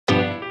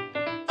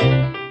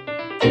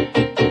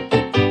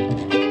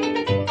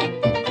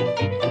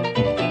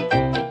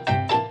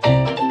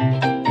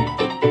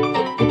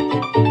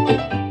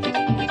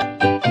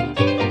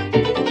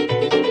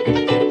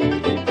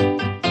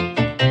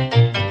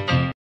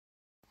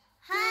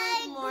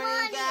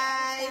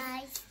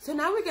So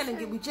now we're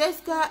gonna we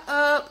just got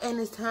up and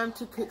it's time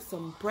to cook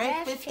some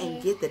breakfast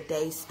and get the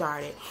day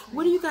started.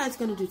 What are you guys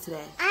gonna do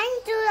today? I'm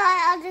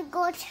to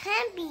go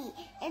camping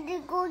and to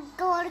go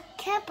to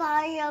camp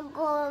and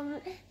go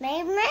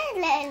make.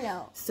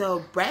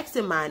 So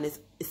Braxton mine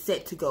is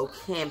set to go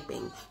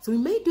camping. So we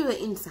may do an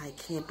inside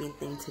camping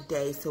thing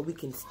today so we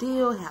can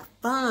still have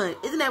fun.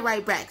 Isn't that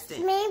right,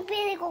 Braxton?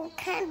 Maybe go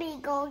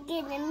camping, go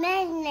get the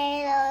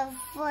magnet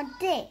for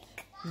Dick.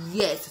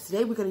 Yes, so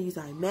today we're going to use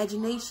our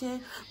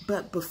imagination.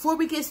 But before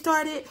we get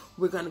started,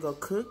 we're going to go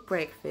cook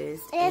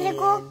breakfast. And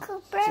go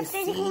cook breakfast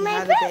just see and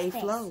how the day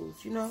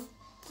flows, you know?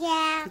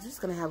 Yeah. We're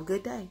just going to have a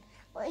good day.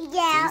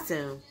 Yeah. See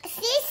you soon.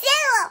 See you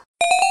soon.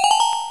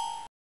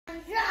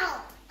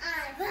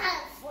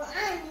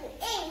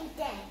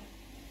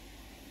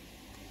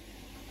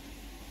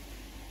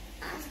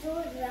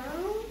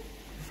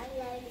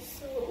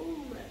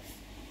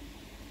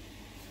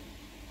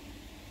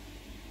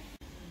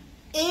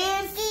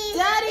 It's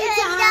study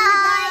time,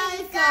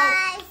 guys. So,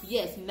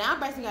 yes, now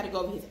Braxton got to go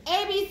over his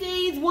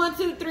ABCs, 1,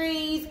 2,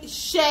 3s,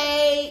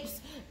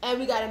 shapes, and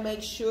we got to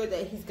make sure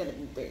that he's going to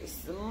be very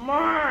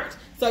smart.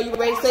 So, you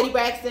ready to study,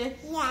 Braxton?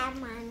 Yeah,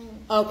 Mommy.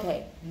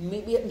 Okay,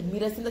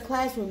 meet us in the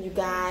classroom, you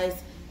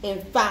guys,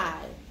 in 5,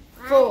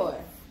 4,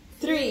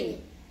 3,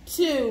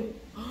 2.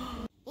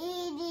 It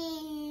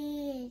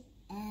is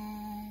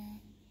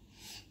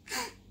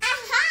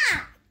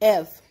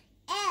F.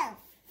 F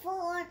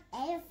for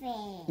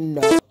elephant.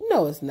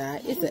 No, it's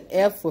not. It's an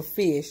F for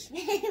fish.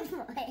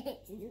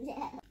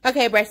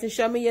 Okay, Braxton,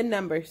 show me your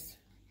numbers.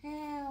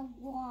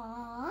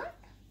 1,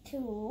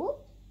 2,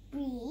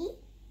 3,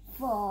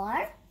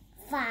 4,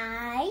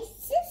 5,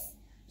 6,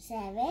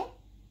 7,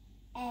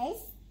 8,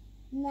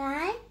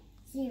 9,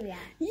 0.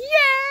 Yay!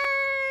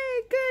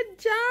 Good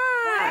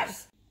job.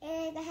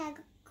 And I have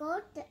to go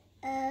up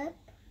and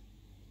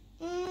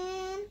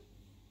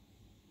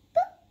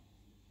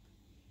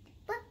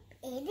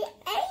in the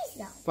A.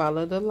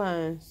 Follow the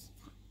lines.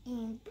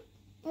 And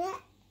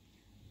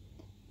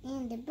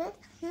in the book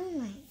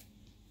line.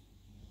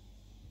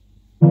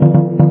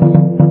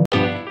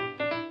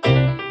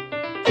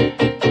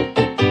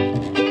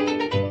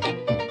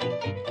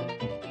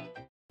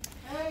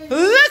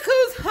 Look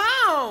who's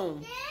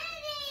home. Daddy,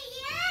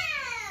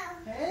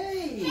 yeah.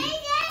 Hey. Hey,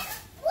 Dad,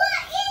 what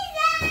is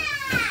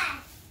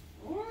that?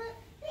 What?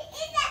 What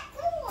is that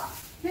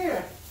for?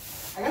 Here,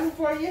 I got some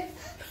for you.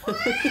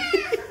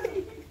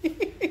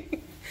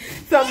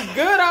 Some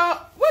good old,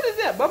 what is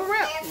that, bubble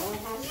wrap?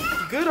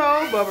 Good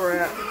old bubble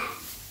wrap.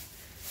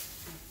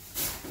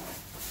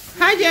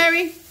 Hi,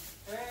 Jerry.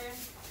 Hey.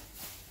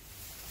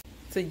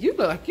 So you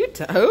look like you're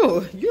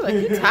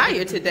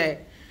tired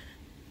today.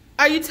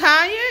 Are you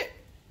tired?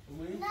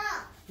 No.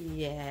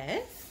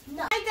 Yes.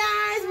 No. Hi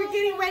guys, we're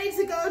getting ready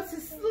to go to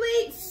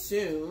sleep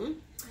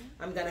soon.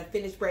 I'm gonna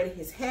finish braiding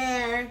his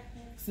hair.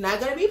 It's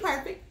not gonna be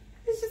perfect.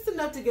 It's just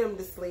enough to get him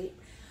to sleep.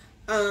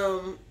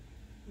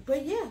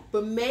 But yeah,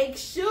 but make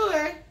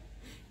sure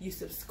you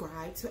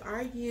subscribe to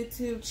our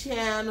YouTube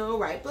channel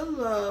right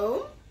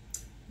below.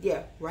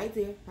 Yeah, right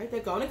there.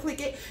 Go on and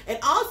click it. And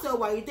also,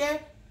 while you're there,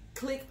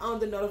 click on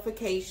the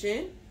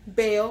notification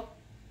bell.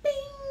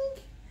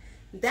 Bing!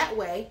 That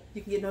way,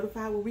 you can get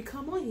notified when we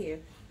come on here.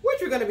 Which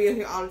we're going to be in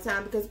here all the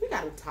time because we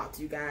got to talk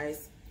to you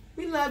guys.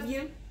 We love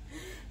you.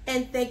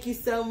 And thank you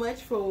so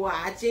much for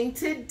watching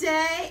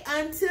today.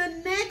 Until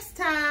next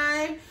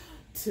time,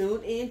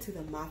 tune in to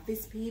the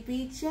Moffitt's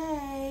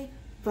PBJ.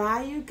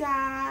 Bye, you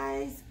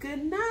guys.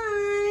 Good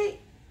night.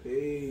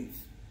 Peace.